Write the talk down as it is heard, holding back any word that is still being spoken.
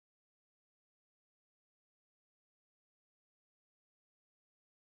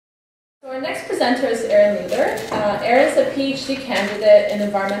Our next presenter is Erin Luther. Erin is a PhD candidate in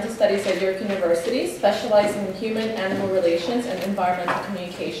environmental studies at York University, specializing in human-animal relations and environmental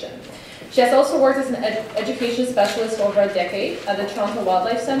communication. She has also worked as an education specialist for over a decade at the Toronto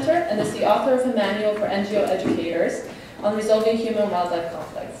Wildlife Centre and is the author of a manual for NGO educators on resolving human-wildlife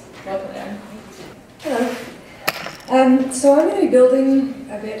conflicts. Welcome, Erin. Hello. So I'm going to be building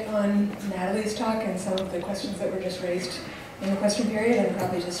a bit on Natalie's talk and some of the questions that were just raised in the question period, and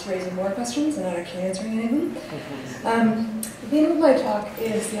probably just raising more questions and not actually answering any of them. The theme of my talk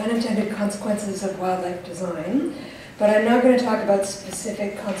is the unintended consequences of wildlife design, but I'm not going to talk about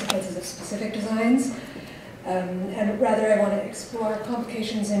specific consequences of specific designs, and rather I want to explore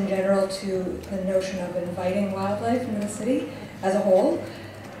complications in general to the notion of inviting wildlife into the city as a whole,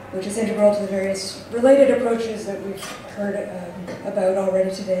 which is integral to the various related approaches that we've heard about already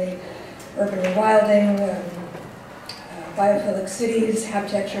today: urban rewilding, biophilic cities,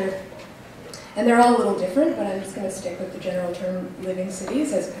 habitecture, and they're all a little different, but I'm just going to stick with the general term living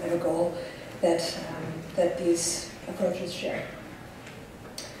cities as kind of a goal that, that these approaches share.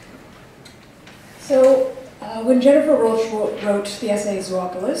 So when Jennifer Roach wrote the essay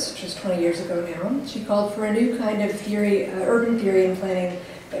Zoopolis, which was 20 years ago now, she called for a new kind of theory, urban theory and planning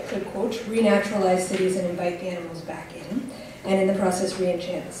that could, quote, renaturalize cities and invite the animals back in, and in the process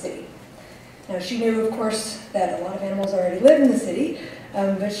re-enchant the city. Now, she knew, of course, that a lot of animals already live in the city,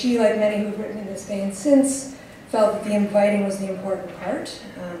 but she, like many who've written in this vein since, felt that the inviting was the important part,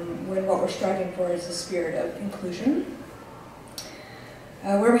 when what we're striving for is a spirit of inclusion,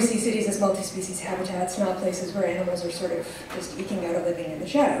 where we see cities as multi-species habitats, not places where animals are sort of just eking out a living in the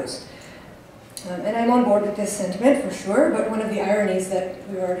shadows. And I'm on board with this sentiment, for sure, but one of the ironies that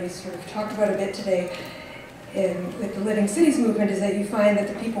we've already sort of talked about a bit today with the Living Cities movement is that you find that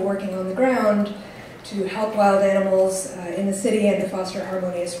the people working on the ground to help wild animals in the city and to foster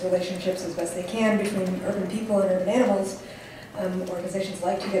harmonious relationships as best they can between urban people and urban animals, organizations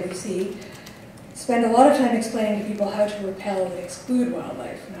like TWC, spend a lot of time explaining to people how to repel and exclude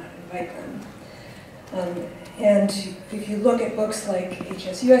wildlife, not invite them. And if you look at books like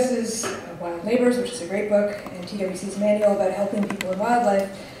HSUS's Wild Neighbors, which is a great book, and TWC's manual about helping people and wildlife,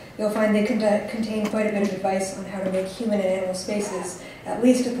 you'll find they contain quite a bit of advice on how to make human and animal spaces, at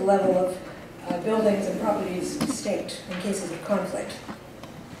least at the level of buildings and properties, distinct in cases of conflict.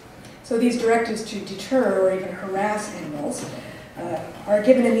 So these directives to deter or even harass animals are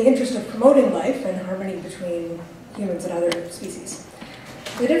given in the interest of promoting life and harmony between humans and other species.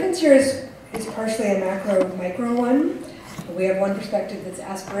 The difference here is partially a macro-micro one. We have one perspective that's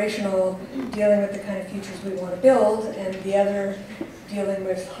aspirational, dealing with the kind of futures we want to build, and the other dealing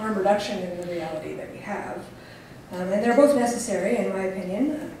with harm reduction in the reality that we have. And they're both necessary, in my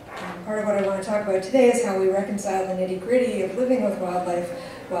opinion. Part of what I want to talk about today is how we reconcile the nitty-gritty of living with wildlife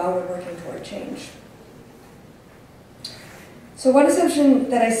while we're working toward change. So one assumption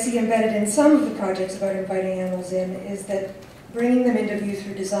that I see embedded in some of the projects about inviting animals in is that bringing them into view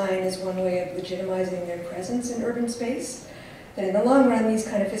through design is one way of legitimizing their presence in urban space. That in the long run, these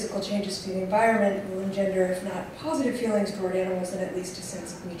kind of physical changes to the environment will engender, if not positive feelings toward animals, then at least a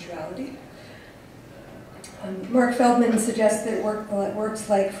sense of mutuality. Mark Feldman suggests that works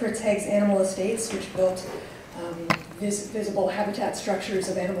like Fritz Haig's Animal Estates, which built visible habitat structures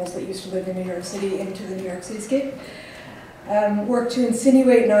of animals that used to live in New York City into the New York cityscape, work to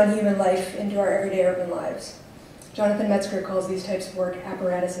insinuate non-human life into our everyday urban lives. Jonathan Metzger calls these types of work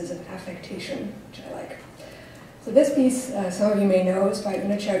apparatuses of affectation, which I like. So this piece, some of you may know, is by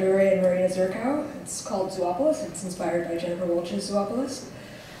Una Chowdhury and Marina Zerkow. It's called Zoopolis. It's inspired by Jennifer Roach's Zoopolis.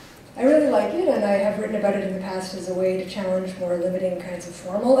 I really like it, and I have written about it in the past as a way to challenge more limiting kinds of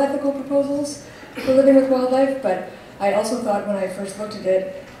formal ethical proposals for living with wildlife, but I also thought when I first looked at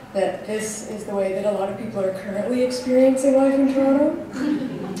it that this is the way that a lot of people are currently experiencing life in Toronto,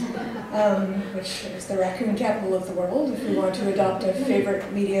 which is the raccoon capital of the world, if we want to adopt a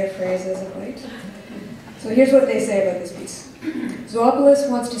favorite media phrase as of late. So here's what they say about this piece. Zoopolis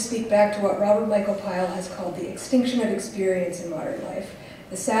wants to speak back to what Robert Michael Pyle has called the extinction of experience in modern life,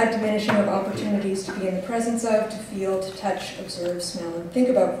 the sad diminishing of opportunities to be in the presence of, to feel, to touch, observe, smell, and think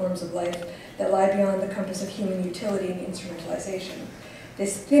about forms of life that lie beyond the compass of human utility and instrumentalization.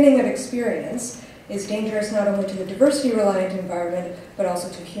 This thinning of experience is dangerous not only to the diversity-reliant environment, but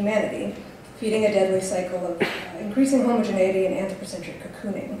also to humanity, feeding a deadly cycle of increasing homogeneity and anthropocentric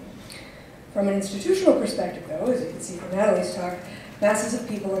cocooning. From an institutional perspective, though, as you can see from Natalie's talk, masses of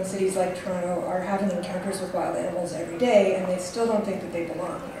people in cities like Toronto are having encounters with wild animals every day, and they still don't think that they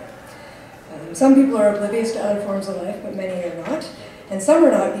belong here. Some people are oblivious to other forms of life, but many are not. And some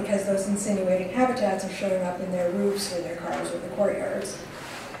are not because those insinuating habitats are showing up in their roofs or their cars or their courtyards.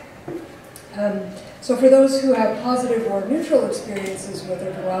 So for those who have positive or neutral experiences with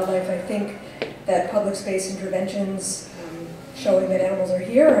urban wildlife, I think that public space interventions showing that animals are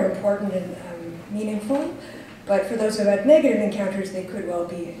here are important and meaningful. But for those who have had negative encounters, they could well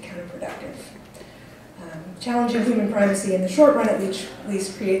be counterproductive. Challenging human primacy in the short run at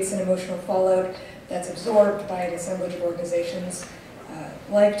least creates an emotional fallout that's absorbed by an assemblage of organizations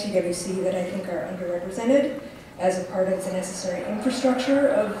like TWC that I think are underrepresented as a part of the necessary infrastructure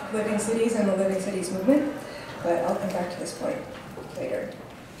of living cities and the living cities movement. But I'll come back to this point later.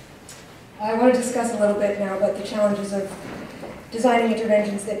 I want to discuss a little bit now about the challenges of designing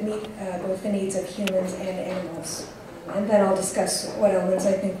interventions that meet both the needs of humans and animals. And then I'll discuss what elements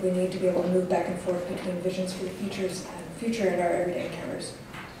I think we need to be able to move back and forth between visions for the future and our everyday encounters.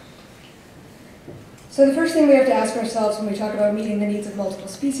 So the first thing we have to ask ourselves when we talk about meeting the needs of multiple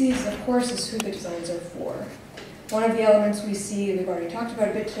species, of course, is who the designs are for. One of the elements we see, we've already talked about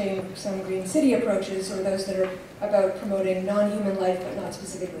a bit today in some green city approaches, or those that are about promoting non-human life but not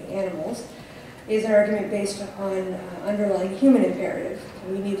specifically animals, is an argument based on underlying human imperative.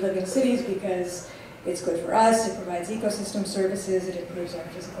 We need living cities because it's good for us, it provides ecosystem services, it improves our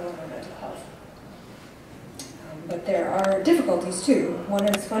physical and our mental health. But there are difficulties too. One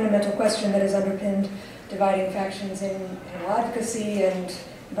is the fundamental question that has underpinned dividing factions in animal advocacy and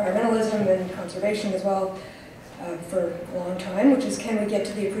environmentalism and conservation as well for a long time, which is, can we get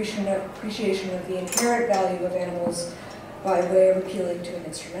to the appreciation of the inherent value of animals by way of appealing to an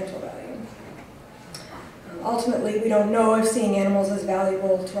instrumental value? Ultimately, we don't know if seeing animals as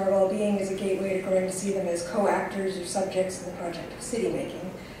valuable to our well-being is a gateway to growing to see them as co-actors or subjects in the project of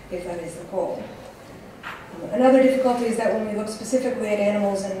city-making, if that is the goal. Another difficulty is that when we look specifically at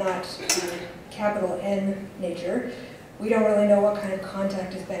animals and not capital N nature, we don't really know what kind of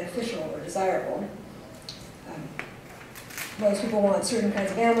contact is beneficial or desirable. Most people want certain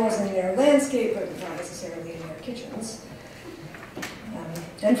kinds of animals in their landscape, but not necessarily in their kitchens.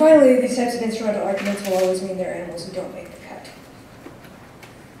 And finally, these types of instrumental arguments will always mean they're animals who don't make the cut.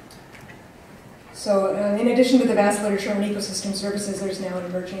 So in addition to the vast literature on ecosystem services, there's now an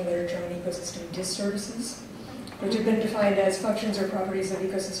emerging literature on ecosystem disservices, which have been defined as functions or properties of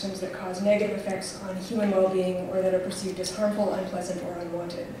ecosystems that cause negative effects on human well-being or that are perceived as harmful, unpleasant, or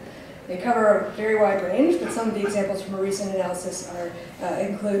unwanted. They cover a very wide range, but some of the examples from a recent analysis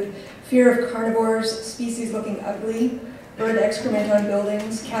include fear of carnivores, species looking ugly, bird excrement on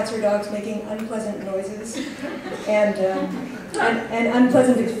buildings, cats or dogs making unpleasant noises, and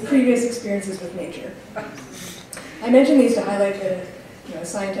unpleasant previous experiences with nature. I mention these to highlight the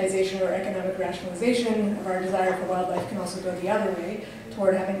scientization or economic rationalization of our desire for wildlife can also go the other way,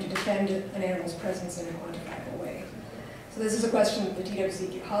 toward having to defend an animal's presence in a quantifiable way. So this is a question that the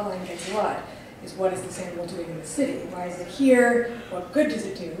TWC hotline gets a lot, is what is this animal doing in the city? Why is it here? What good does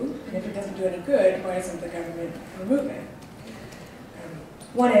it do? And if it doesn't do any good, why isn't the government removing it?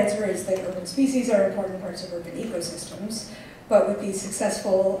 One answer is that urban species are important parts of urban ecosystems, but with these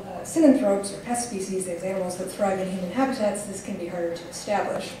successful synanthropes or pest species, those animals that thrive in human habitats, this can be harder to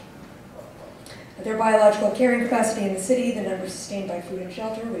establish. Their biological carrying capacity in the city, the number sustained by food and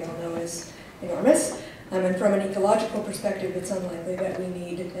shelter, we all know is enormous. And from an ecological perspective, it's unlikely that we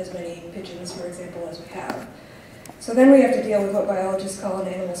need as many pigeons, for example, as we have. So then we have to deal with what biologists call an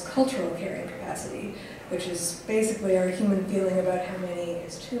animal's cultural carrying capacity, which is basically our human feeling about how many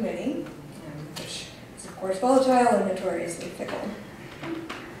is too many, which is of course volatile and notoriously fickle.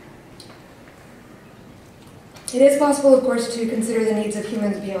 It is possible, of course, to consider the needs of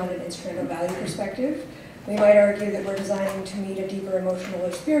humans beyond an instrumental value perspective. We might argue that we're designing to meet a deeper emotional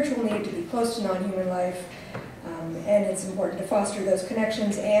or spiritual need to be close to non-human life, and it's important to foster those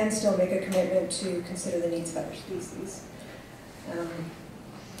connections and still make a commitment to consider the needs of other species.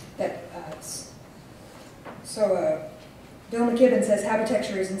 Bill McKibben says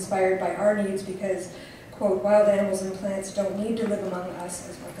habitecture is inspired by our needs because, quote, wild animals and plants don't need to live among us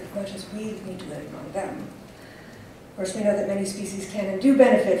as much as we need to live among them. Of course, we know that many species can and do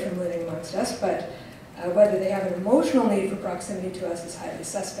benefit from living amongst us, but whether they have an emotional need for proximity to us is highly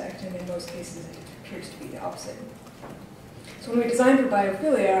suspect, and in most cases it appears to be the opposite. So when we design for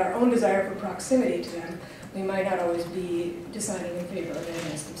biophilia, our own desire for proximity to them, we might not always be deciding in favor of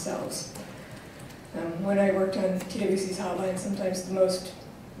animals themselves. When I worked on TWC's hotline, sometimes the most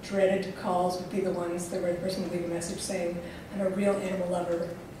dreaded calls would be the ones where the person would leave a message saying, I'm a real animal lover,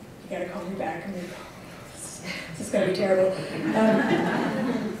 you gotta call me back. And this is gonna be terrible.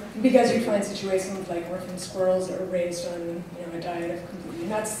 Because you find situations like orphan squirrels that were raised on a diet of completely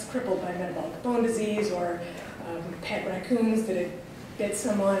nuts, crippled by metabolic bone disease, or pet raccoons that had bit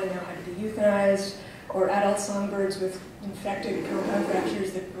someone and now had to be euthanized, or adult songbirds with infected compound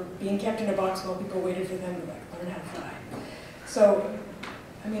fractures that were being kept in a box while people waited for them to learn how to fly. So,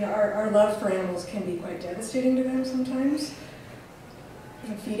 I mean, our love for animals can be quite devastating to them sometimes.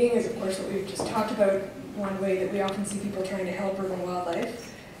 And feeding is, of course, what we've just talked about, one way that we often see people trying to help urban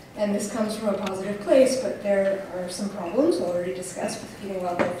wildlife. And this comes from a positive place, but there are some problems already discussed with feeding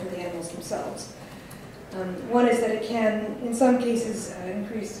wildlife for the animals themselves. One is that it can, in some cases,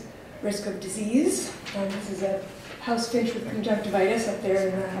 increase risk of disease. This is a house finch with conjunctivitis up there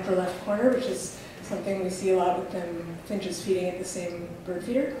in the upper left corner, which is something we see a lot with finches feeding at the same bird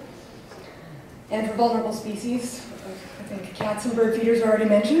feeder. And for vulnerable species, I think cats and bird feeders are already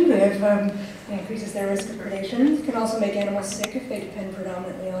mentioned. It increases their risk of predation. It can also make animals sick if they depend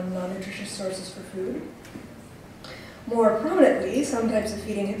predominantly on non-nutritious sources for food. More prominently, some types of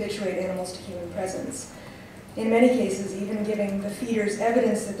feeding habituate animals to human presence. In many cases, even giving the feeders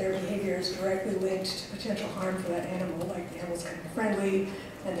evidence that their behavior is directly linked to potential harm for that animal, like the animal's kind of friendly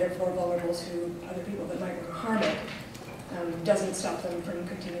and therefore vulnerable to other people that might want to harm it, doesn't stop them from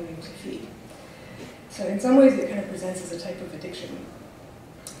continuing to feed. So in some ways, it kind of presents as a type of addiction.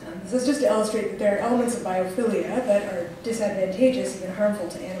 This is just to illustrate that there are elements of biophilia that are disadvantageous, even harmful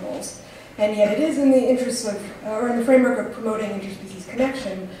to animals. And yet it is in the interests of, or in the framework of promoting interspecies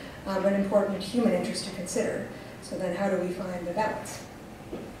connection, an important human interest to consider. So then how do we find the balance?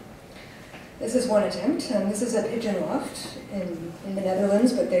 This is one attempt. This is a pigeon loft in the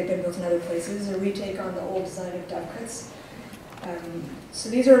Netherlands, but they've been built in other places, a retake on the old design of dovecotes. So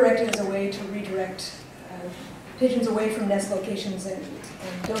these are erected as a way to redirect pigeons away from nest locations and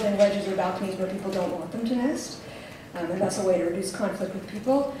building ledges or balconies where people don't want them to nest. And that's a way to reduce conflict with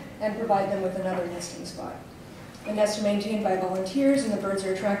people and provide them with another nesting spot. The nests are maintained by volunteers and the birds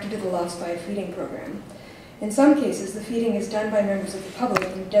are attracted to the lofts by a feeding program. In some cases, the feeding is done by members of the public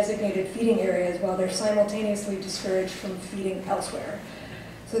in designated feeding areas while they're simultaneously discouraged from feeding elsewhere.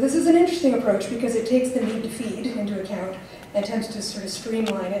 So this is an interesting approach because it takes the need to feed into account and attempts to sort of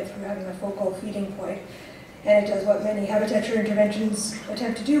streamline it through having a focal feeding point. And it does what many habitecture interventions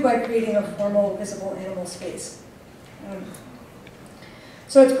attempt to do by creating a formal, visible animal space.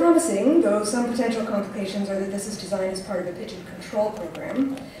 So it's promising, though some potential complications are that this is designed as part of a pigeon control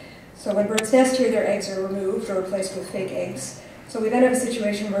program. So when birds nest here, their eggs are removed or replaced with fake eggs. So we then have a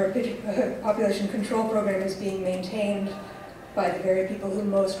situation where a population control program is being maintained by the very people who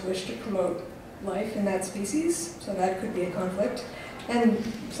most wish to promote life in that species. So that could be a conflict. And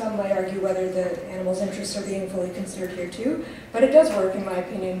some might argue whether the animal's interests are being fully considered here too. But it does work, in my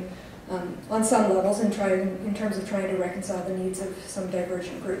opinion, on some levels in terms of trying to reconcile the needs of some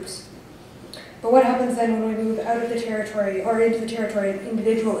divergent groups. But what happens then when we move out of the territory or into the territory of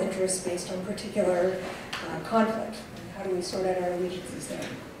individual interests based on particular conflict? How do we sort out our allegiances there?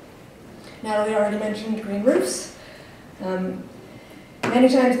 Natalie already mentioned green roofs. Many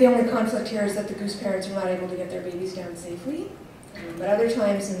times the only conflict here is that the goose parents are not able to get their babies down safely. But other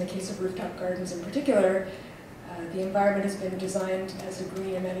times, in the case of rooftop gardens in particular, the environment has been designed as a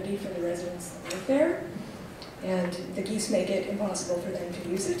green amenity for the residents that live there. And the geese make it impossible for them to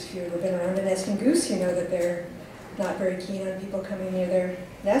use it. If you've ever been around a nesting goose, you know that they're not very keen on people coming near their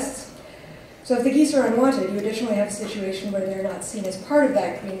nests. So if the geese are unwanted, you additionally have a situation where they're not seen as part of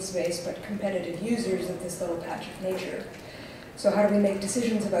that green space, but competitive users of this little patch of nature. So how do we make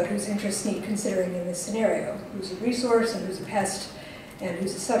decisions about whose interests need considering in this scenario? Who's a resource and who's a pest and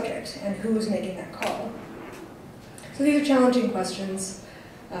who's a subject and who's making that call? So these are challenging questions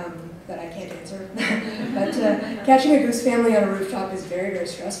that I can't answer. But catching a goose family on a rooftop is very, very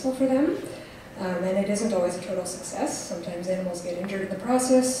stressful for them. And it isn't always a total success. Sometimes animals get injured in the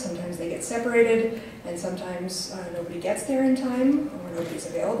process, sometimes they get separated, and sometimes nobody gets there in time or nobody's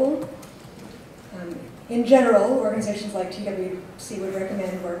available. In general, organizations like TWC would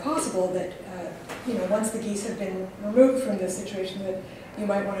recommend, where possible, that once the geese have been removed from this situation, that you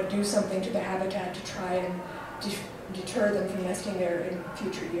might want to do something to the habitat to try and deter them from nesting there in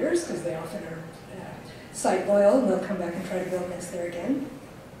future years, because they often are site loyal and they'll come back and try to build nests there again.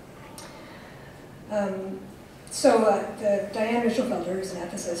 Diane Michelfelder, who's an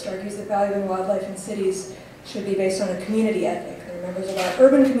ethicist, argues that valuing wildlife in cities should be based on a community ethic. They're members of our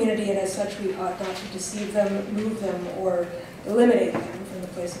urban community, and as such we ought not to deceive them, move them, or eliminate them from the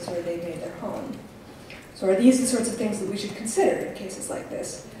places where they've made their home. So are these the sorts of things that we should consider in cases like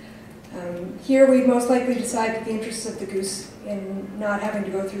this? Here we'd most likely decide that the interests of the goose in not having to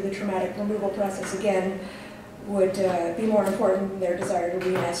go through the traumatic removal process again would be more important than their desire to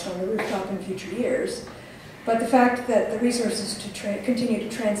re-nest on the rooftop in future years. But the fact that the resources to continue to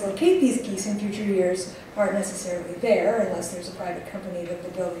translocate these geese in future years aren't necessarily there, unless there's a private company that the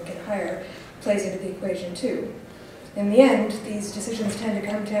building can hire, plays into the equation too. In the end, these decisions tend to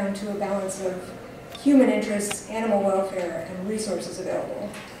come down to a balance of human interests, animal welfare, and resources available.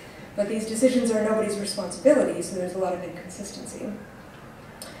 But these decisions are nobody's responsibility, so there's a lot of inconsistency.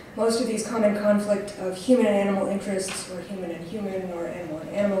 Most of these common conflict of human and animal interests, or human and human, or animal and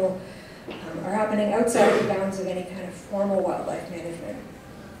animal, are happening outside of the bounds of any kind of formal wildlife management.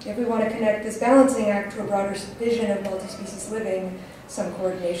 If we want to connect this balancing act to a broader vision of multi-species living, some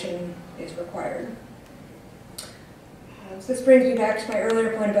coordination is required. So this brings me back to my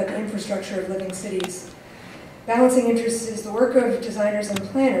earlier point about the infrastructure of living cities. Balancing interests is the work of designers and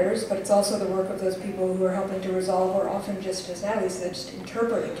planners, but it's also the work of those people who are helping to resolve, or often just, as Natalie said, just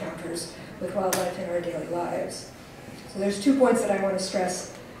interpret encounters with wildlife in our daily lives. So there's 2 points that I want to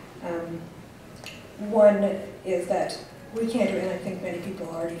stress. One is that we can't, and I think many people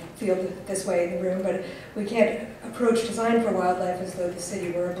already feel this way in the room, but we can't approach design for wildlife as though the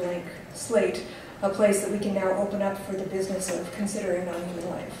city were a blank slate, a place that we can now open up for the business of considering non-human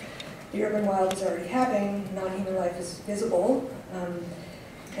life. The urban wild is already happening, non-human life is visible,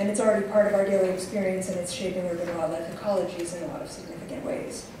 and it's already part of our daily experience, and it's shaping urban wildlife ecologies in a lot of significant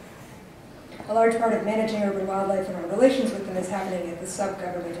ways. A large part of managing urban wildlife and our relations with them is happening at the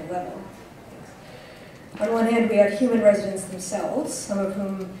sub-governmental level. On one hand, we have human residents themselves, some of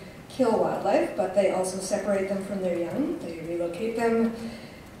whom kill wildlife, but they also separate them from their young. They relocate them,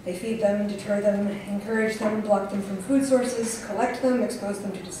 they feed them, deter them, encourage them, block them from food sources, collect them, expose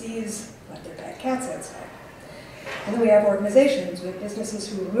them to disease, let their pet cats outside. And then we have organizations with businesses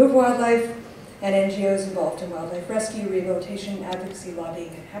who remove wildlife and NGOs involved in wildlife rescue, rehabilitation, advocacy, lobbying,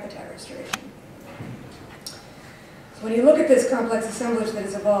 and habitat restoration. So when you look at this complex assemblage that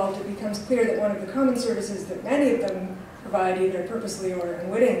has evolved, it becomes clear that one of the common services that many of them provide, either purposely or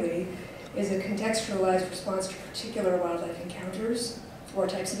unwittingly, is a contextualized response to particular wildlife encounters, or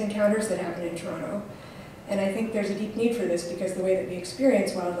types of encounters that happen in Toronto. And I think there's a deep need for this because the way that we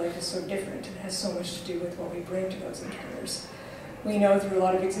experience wildlife is so different. It has so much to do with what we bring to those encounters. We know through a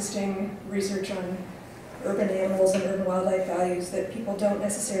lot of existing research on urban animals and urban wildlife values that people don't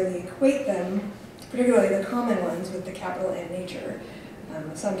necessarily equate them, particularly the common ones, with the capital N nature.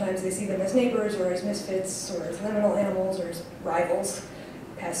 Sometimes they see them as neighbors or as misfits or as liminal animals or as rivals,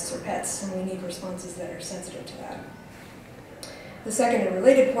 pests or pets, and we need responses that are sensitive to that. The second and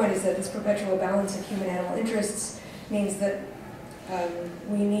related point is that this perpetual balance of human-animal interests means that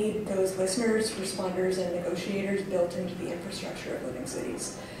we need those listeners, responders, and negotiators built into the infrastructure of living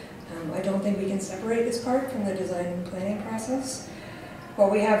cities. I don't think we can separate this part from the design and planning process. What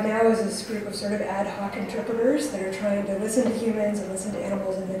we have now is this group of sort of ad hoc interpreters that are trying to listen to humans and listen to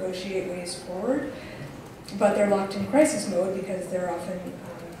animals and negotiate ways forward, but they're locked in crisis mode because they're often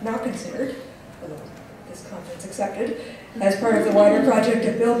not considered, although this conference accepted, as part of the wider project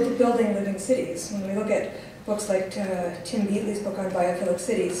of building living cities. When we look at books like Tim Beatley's book on biophilic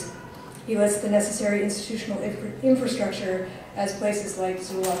cities, he lists the necessary institutional infrastructure as places like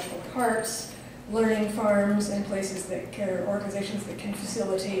zoological parks, learning farms, and places that care, organizations that can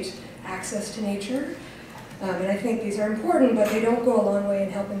facilitate access to nature. And I think these are important, but they don't go a long way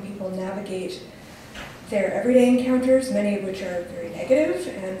in helping people navigate their everyday encounters, many of which are very negative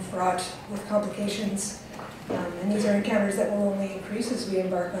and fraught with complications. And these are encounters that will only increase as we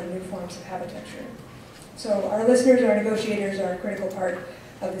embark on new forms of habitecture. So our listeners, our negotiators are a critical part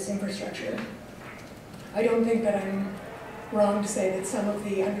of this infrastructure. I don't think that I'm wrong to say that some of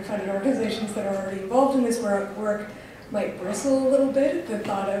the underfunded organizations that are already involved in this work might bristle a little bit at the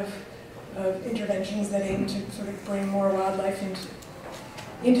thought of interventions that aim to sort of bring more wildlife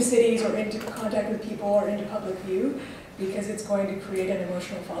into cities or into contact with people or into public view, because it's going to create an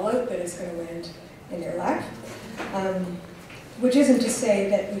emotional fallout that is going to land in their lap. Which isn't to say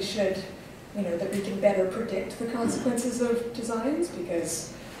that we should, that we can better predict the consequences of designs,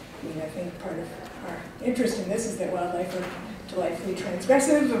 because I think part of our interest in this is that wildlife are delightfully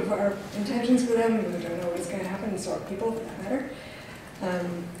transgressive of our intentions for them, and we don't know what is going to happen, and so are people, for that matter.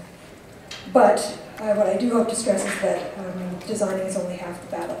 But what I do hope to stress is that designing is only half the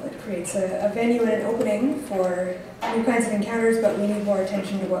battle. It creates a venue and an opening for new kinds of encounters, but we need more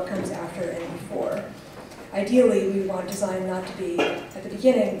attention to what comes after and before. Ideally, we want design not to be at the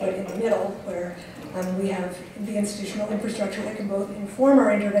beginning, but in the middle, where we have the institutional infrastructure that can both inform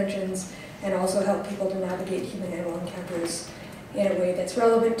our interventions and also help people to navigate human-animal encounters in a way that's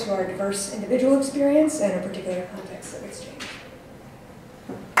relevant to our diverse individual experience and a particular context of exchange.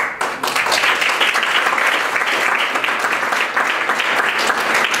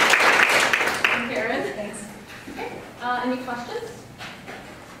 Thank you, Erin. Thanks. Okay. Any questions?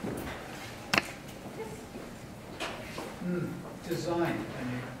 Design.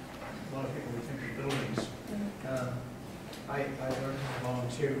 a lot of people who think of buildings. I work as a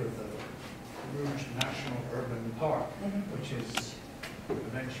volunteer with the Rouge National Urban Park, which is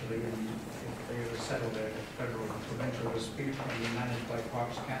eventually, if they ever settle there, federal and provincial dispute, will be managed by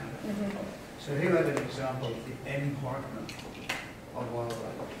Parks Canada. So here I have an example of the emparkment of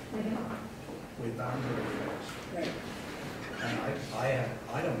wildlife with boundary layers. Right. And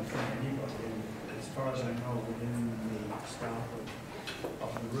I don't think anybody, as far as I know, within the staff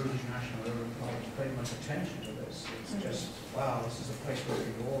of the Rouge National Urban Park has paid much attention to this. It's just, wow, this is a place where we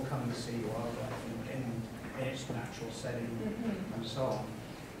all come and see wildlife in its natural setting and so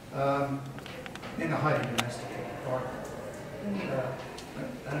on. In a highly domesticated park.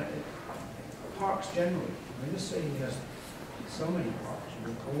 Parks generally. I mean, this city has so many parks,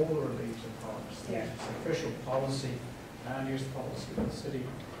 with all the reliefs of parks. Yeah. It's official policy, land use policy of the city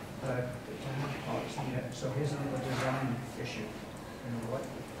to have parks. And yet, so here's another design issue. You know,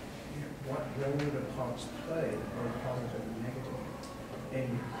 what role do parks play, both positive and negative,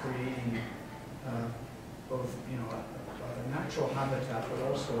 in creating both, you know, a natural habitat, but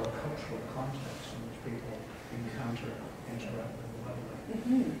also a cultural context in which people interact with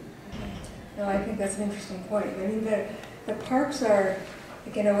wildlife. No, I think that's an interesting point. I mean, the parks are,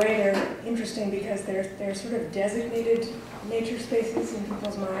 like, in a way, they're interesting because they're sort of designated nature spaces in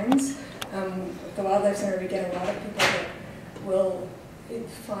people's minds. At the Wildlife Center, we get a lot of people that will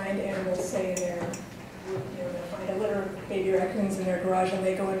find animals, say, they'll find a litter of baby raccoons in their garage and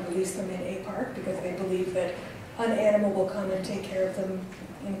they go and release them in a park because they believe that an animal will come and take care of them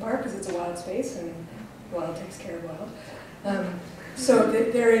in the park because it's a wild space and wild takes care of wild. So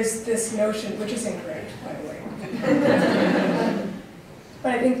there is this notion, which is incorrect, by the way.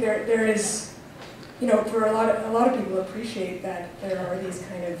 But I think there is, you know, for a lot of people appreciate that there are these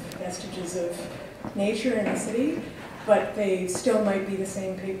kind of vestiges of nature in the city, but they still might be the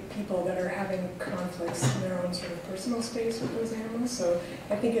same people that are having conflicts in their own sort of personal space with those animals. So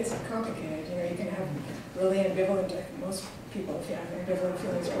I think it's complicated. You know, you can have really ambivalent, most people, if you have ambivalent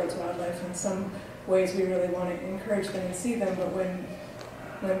feelings towards wildlife, in some ways we really want to encourage them and see them, but when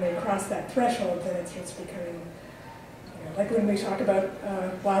they cross that threshold, then it starts becoming, you know, like when we talk about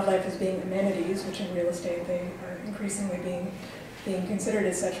wildlife as being amenities, which in real estate they are increasingly being considered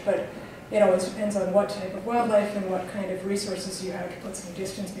as such, but it always depends on what type of wildlife and what kind of resources you have to put some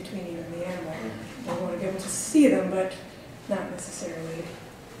distance between you and the animal. You want to be able to see them, but not necessarily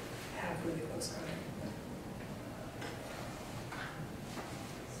have really close contact.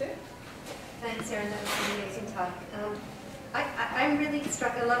 Sue? Thanks, Erin. That was an amazing talk. I'm really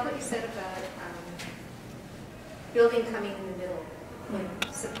struck. I love what you said about building coming in the middle,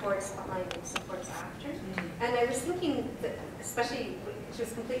 like supports behind and supports after. And I was looking, especially, which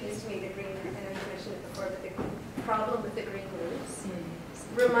was completely news to me, the green, I know you mentioned it before, but the problem with the green roofs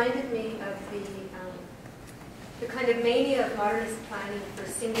reminded me of the kind of mania of modernist planning for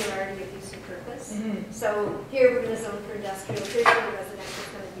singularity of use and purpose. So here we're going to zone for industrial, here's where residential is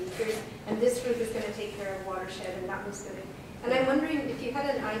going to be, and this roof is going to take care of watershed, and that one's going to. And I'm wondering if you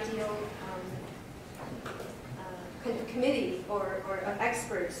had an ideal kind of committee or of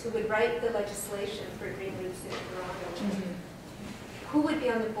experts who would write the legislation for green roofs in Toronto. Who would be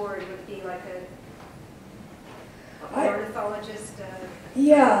on the board? Would it be like an ornithologist?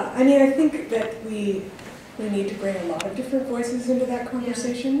 Yeah, I mean, I think that we need to bring a lot of different voices into that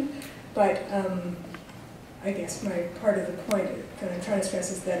conversation, but I guess my part of the point that I'm trying to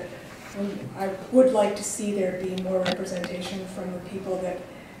stress is that I would like to see there be more representation from the people that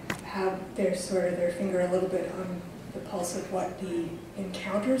have their finger a little bit on the pulse of what the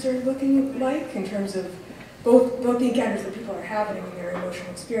encounters are looking like in terms of both the encounters that people are having and their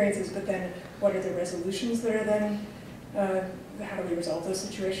emotional experiences, but then what are the resolutions that are then, how do we resolve those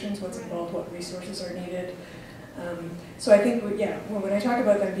situations, what's involved, what resources are needed. So I think, when I talk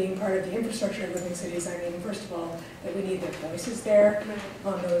about them being part of the infrastructure of living cities, I mean, first of all, that we need their voices there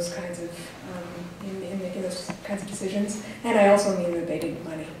on those kinds of, in making those kinds of decisions. And I also mean that they need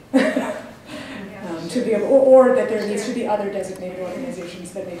money to be able, or that there needs to be other designated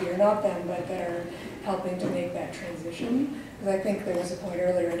organizations that maybe are not them, but that are helping to make that transition. Because I think there was a point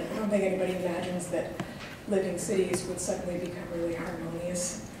earlier, and I don't think anybody imagines that living cities would suddenly become really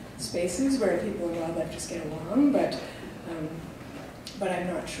harmonious spaces where people and wildlife just get along, but I'm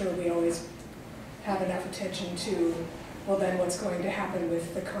not sure we always have enough attention to, well, then what's going to happen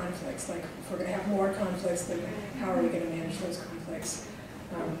with the conflicts? Like, if we're going to have more conflicts, then how are we going to manage those conflicts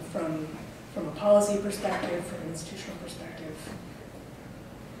from a policy perspective, from an institutional perspective?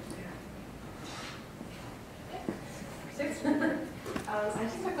 I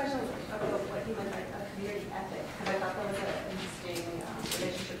just have a question about what you meant by a community ethic, because I thought that was an interesting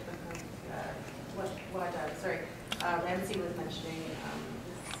relationship with sorry, Ramsey was mentioning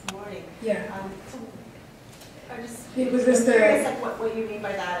this morning. Yeah. So I just It was just curious like what you mean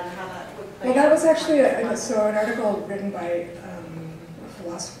by that and how that would play. Well, that was actually so an article written by a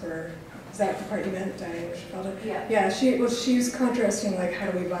philosopher. Is that the part you meant, Diane, what she called it? yeah. Yeah, she was contrasting like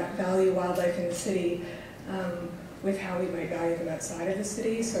how do we value wildlife in the city with how we might value them outside of the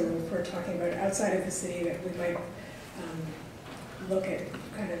city. So if we're talking about outside of the city, that we might look at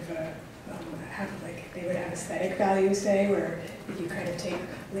kind of have like they would have aesthetic value, say, where if you kind of take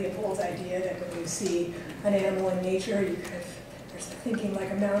Leopold's idea that when you see an animal in nature, you kind of there's the thinking like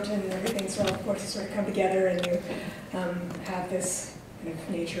a mountain and everything, so all the forces sort of come together and you have this kind of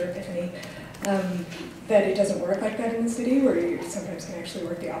nature epiphany. That it doesn't work like that in the city, where you sometimes can actually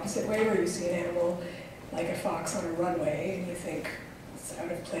work the opposite way, where you see an animal like a fox on a runway and you think it's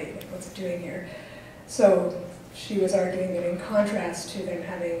out of place, like what's it doing here? So she was arguing that in contrast to them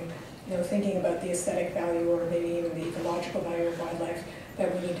having, thinking about the aesthetic value or maybe even the ecological value of wildlife,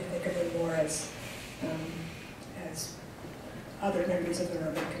 that we need to think of them more as other members of the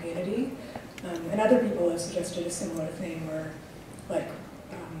urban community. And other people have suggested a similar thing, where like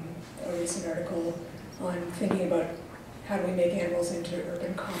a recent article on thinking about how do we make animals into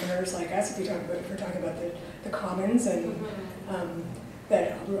urban commoners like us, if we're talking about the commons, and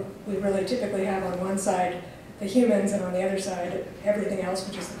that we really typically have on one side the humans and on the other side everything else,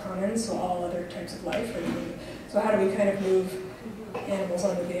 which is the commons, so all other types of life. So how do we kind of move animals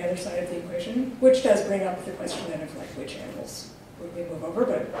onto the other side of the equation, which does bring up the question then of like which animals would we move over,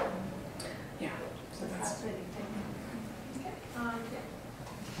 but yeah, so that's fascinating.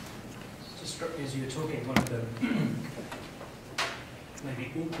 Just struck me as you were talking, one of the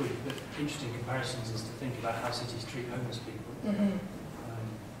maybe awkward but interesting comparisons is to think about how cities treat homeless people, and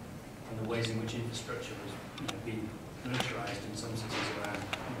the ways in which infrastructure has been militarized in some cities around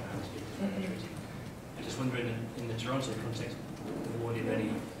homeless people. I just wonder in the Toronto context, what if any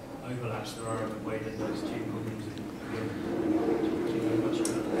overlaps there are of the way that those two problems are do you know much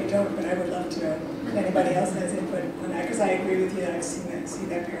about that? I don't, but I would love to know if anybody else has input on that, because I agree with you that I've seen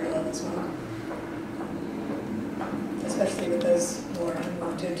that parallel as well. Especially with those more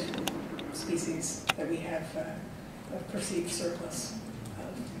unwanted species that we have a perceived surplus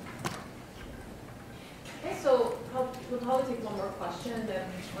of. Okay, so we'll probably take one more question, then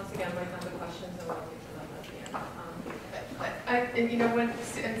once again, write down the questions and we'll take them at the end.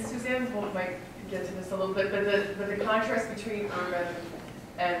 And Suzanne might get to this a little bit, but the contrast between urban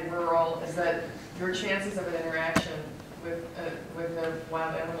and rural is that your chances of an interaction with a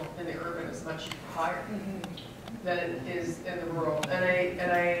wild animal in the urban is much higher than it is in the rural.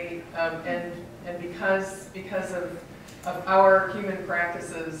 And because of our human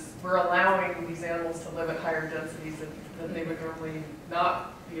practices, we're allowing these animals to live at higher densities than they would normally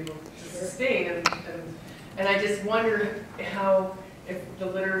not be able to sustain. And I just wonder if the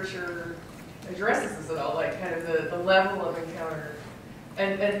literature addresses this at all, like kind of the level of encounter,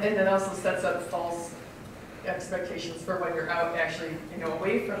 and then also sets up false expectations for when you're out actually,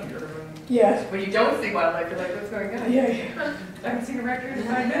 away from your room. Yeah. When you don't see wildlife, you're like, what's going on? Yeah. I haven't seen a record in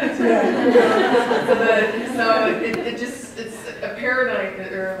 5 minutes. Yeah. So it's a paradigm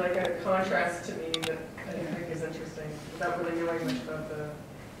or like a contrast to me that I think is interesting without really knowing much about the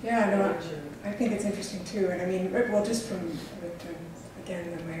literature. I think it's interesting too, and I mean, well, just from again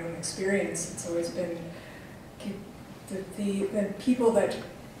in my own experience, it's always been the people that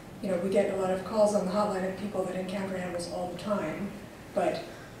we get a lot of calls on the hotline of people that encounter animals all the time, but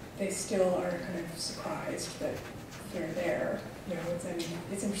they still are kind of surprised that they're there.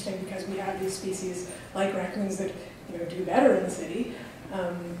 It's interesting because we have these species like raccoons that do better in the city.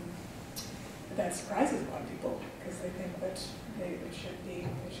 But that surprises a lot of people because they think that they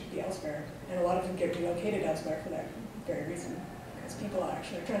should be elsewhere, and a lot of them get relocated elsewhere for that very reason, because people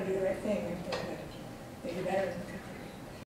actually are trying to do the right thing and think that they do better in the